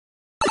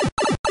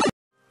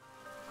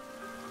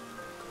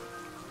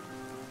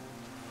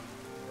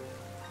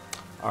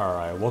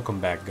Alright, welcome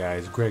back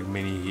guys, Greg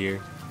Mini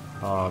here.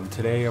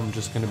 Today I'm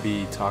just going to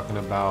be talking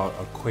about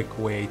a quick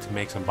way to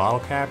make some bottle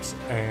caps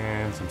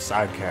and some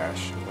side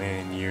cash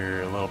when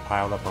you're a little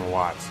piled up on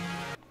watts.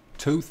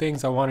 Two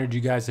things I wanted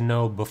you guys to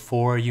know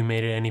before you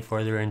made it any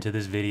further into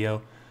this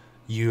video.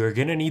 You're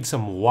going to need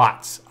some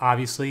watts,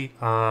 obviously.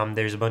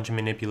 There's a bunch of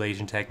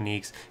manipulation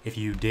techniques. If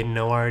you didn't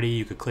know already,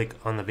 you could click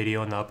on the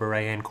video in the upper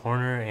right hand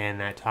corner and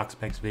that talk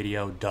specs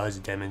video does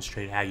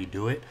demonstrate how you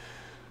do it.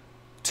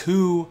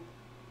 Two,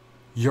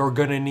 you're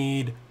gonna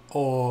need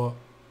a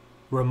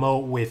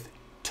remote with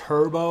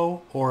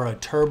turbo or a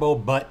turbo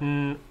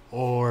button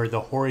or the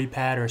Hori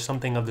pad or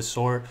something of the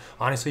sort.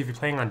 Honestly, if you're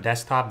playing on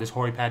desktop, this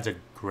Hori pad's a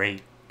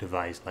great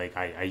device. Like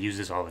I use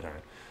this all the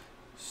time.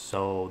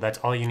 So that's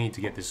all you need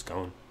to get this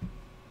going.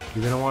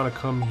 You're gonna want to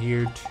come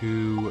here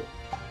to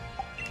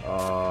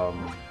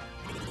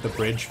the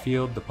bridge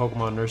field, the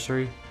Pokemon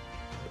nursery,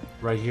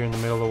 right here in the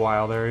middle of the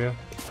wild area,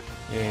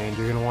 and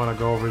you're gonna want to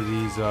go over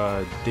these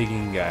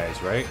digging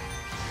guys, right?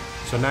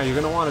 So now you're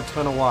going to want a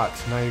ton of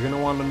watts. Now you're going to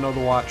want to know the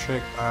watt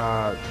trick.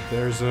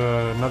 There's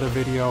another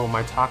video,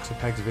 my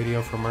Toxapex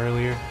video from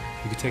earlier.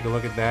 You can take a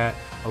look at that.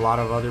 A lot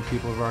of other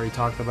people have already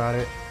talked about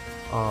it.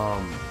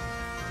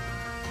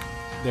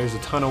 There's a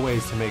ton of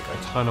ways to make a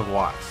ton of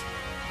watts.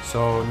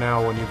 So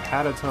now when you've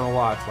had a ton of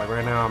watts, like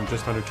right now I'm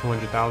just under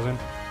 200,000,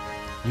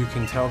 you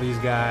can tell these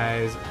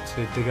guys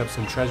to dig up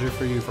some treasure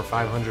for you for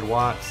 500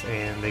 watts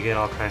and they get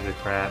all kinds of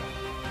crap.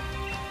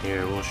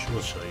 Here, we'll show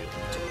you.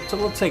 So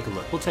we'll take a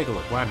look.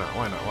 Why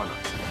not?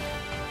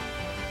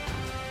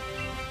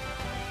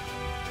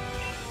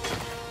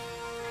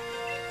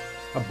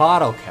 A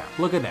bottle cap.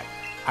 Look at that.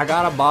 I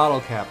got a bottle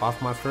cap off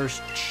my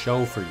first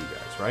show for you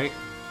guys, right?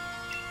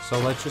 So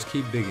let's just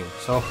keep digging.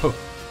 So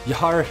you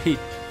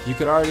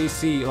could already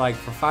see, like,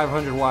 for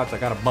 500 watts, I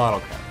got a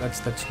bottle cap. That's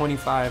the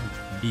 25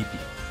 BP.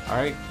 All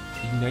right.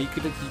 You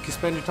could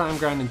spend your time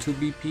grinding 2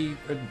 BP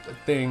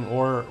thing,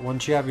 or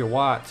once you have your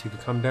watts, you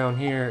could come down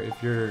here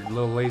if you're a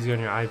little lazy on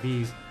your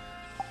IVs.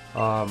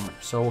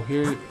 So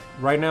here,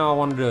 right now I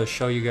wanted to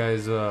show you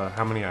guys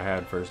how many I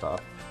had first off.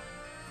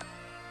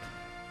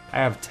 I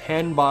have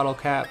 10 bottle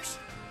caps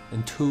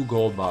and 2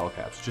 gold bottle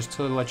caps, just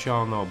to let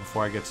y'all know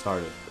before I get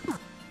started.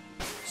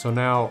 So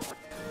now,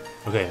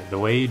 okay, the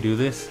way you do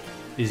this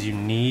is you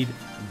need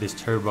this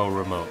turbo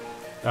remote.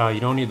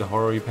 You don't need the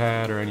Hori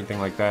pad or anything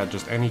like that,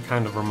 just any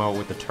kind of remote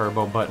with the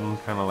turbo button,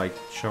 kind of like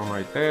shown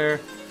right there.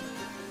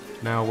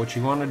 Now what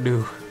you want to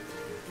do,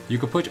 you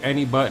could push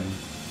any button,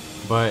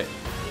 but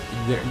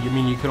you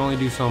can only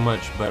do so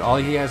much, but all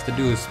he has to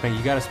do is spam.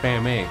 You gotta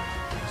spam A.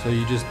 So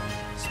you just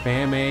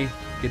spam A,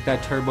 get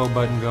that turbo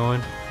button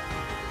going.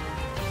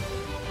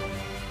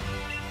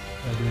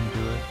 I didn't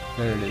do it.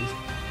 There it is.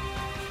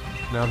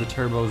 Now the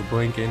turbo's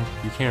blinking.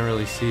 You can't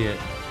really see it,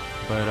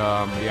 but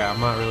yeah,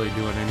 I'm not really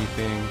doing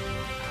anything.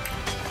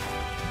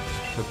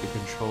 Put the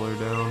controller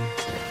down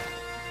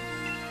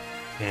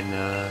and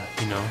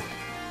you know,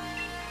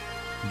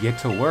 get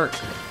to work.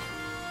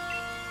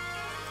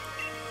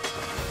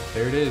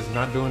 There it is,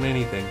 not doing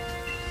anything,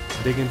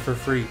 digging for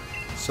free.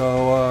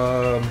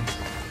 So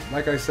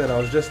like I said, I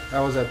was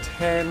at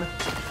 10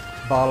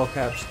 bottle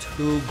caps,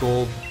 2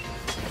 gold,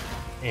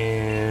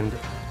 and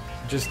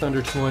just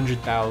under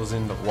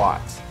 200,000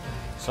 watts.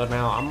 So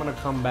now I'm gonna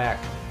come back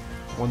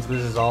once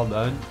this is all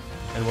done,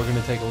 and we're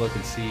gonna take a look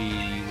and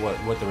see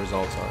what the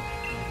results are.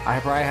 I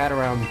probably had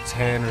around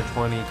 10 or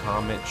 20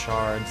 comet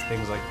shards,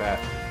 things like that.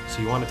 So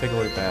you want to take a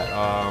look at that.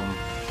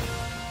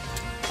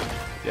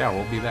 Yeah,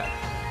 we'll be back.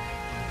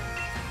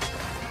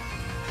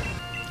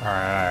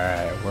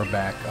 Alright, we're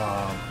back.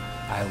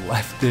 I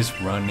left this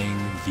running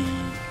the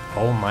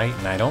whole night,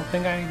 and I don't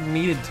think I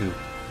needed to.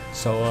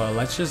 So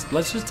let's just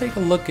take a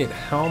look at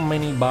how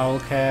many bottle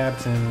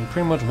caps and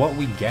pretty much what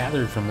we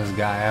gathered from this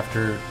guy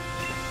after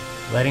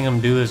letting him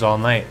do this all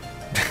night.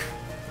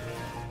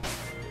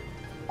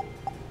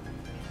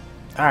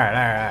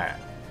 Alright.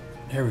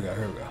 Here we go.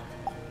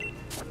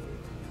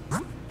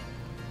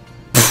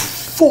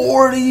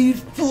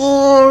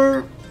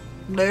 44!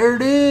 There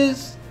it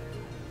is.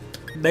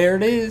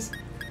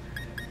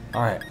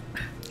 Alright.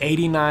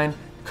 89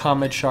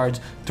 comet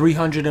shards,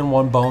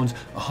 301 bones,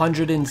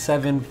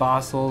 107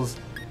 fossils.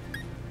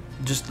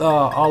 Just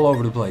all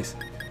over the place.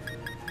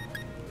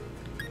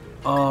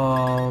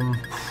 Alright,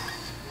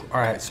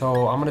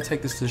 so I'm gonna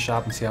take this to the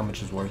shop and see how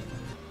much it's worth.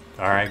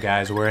 Alright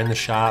guys, we're in the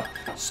shop.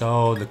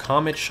 So the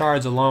comet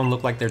shards alone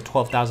look like they're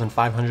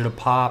 12,500 a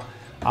pop.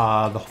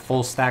 The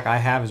full stack I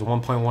have is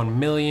 1.1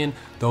 million.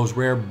 Those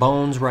rare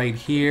bones right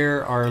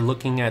here are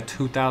looking at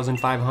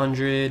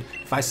 2,500.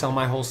 If I sell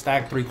my whole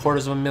stack,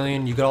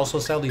 750,000. You could also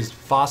sell these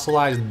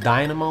fossilized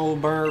dynamo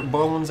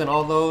bones and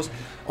all those.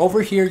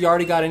 Over here, you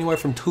already got anywhere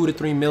from 2 to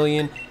 3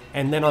 million.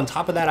 And then on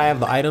top of that, I have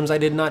the items I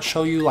did not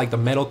show you, like the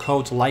metal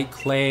coats, light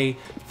clay,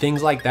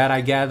 things like that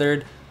I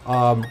gathered.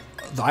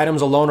 The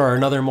items alone are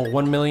another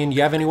 1 million.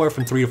 You have anywhere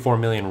from 3 to 4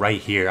 million right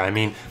here. I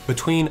mean,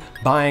 between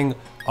spending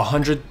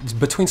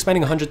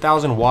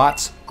 100,000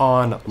 watts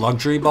on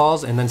luxury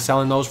balls and then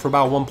selling those for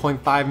about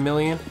 1.5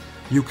 million,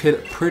 you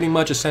could pretty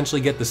much essentially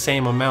get the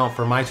same amount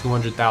for my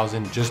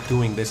 200,000 just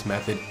doing this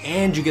method,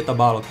 and you get the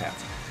bottle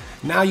caps.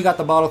 Now you got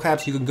the bottle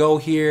caps, you can go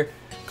here,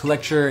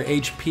 collect your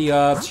HP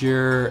ups,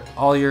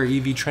 all your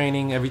EV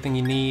training, everything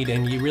you need,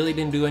 and you really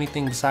didn't do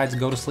anything besides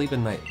go to sleep at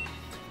night.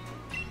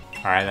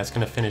 Alright, that's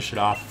gonna finish it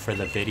off for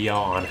the video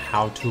on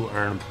how to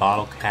earn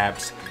bottle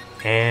caps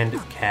and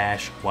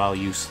cash while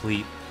you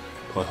sleep.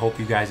 But I hope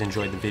you guys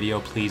enjoyed the video.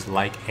 Please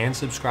like and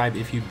subscribe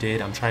if you did.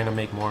 I'm trying to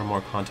make more and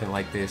more content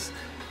like this.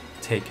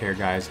 Take care,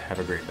 guys. Have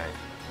a great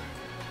night.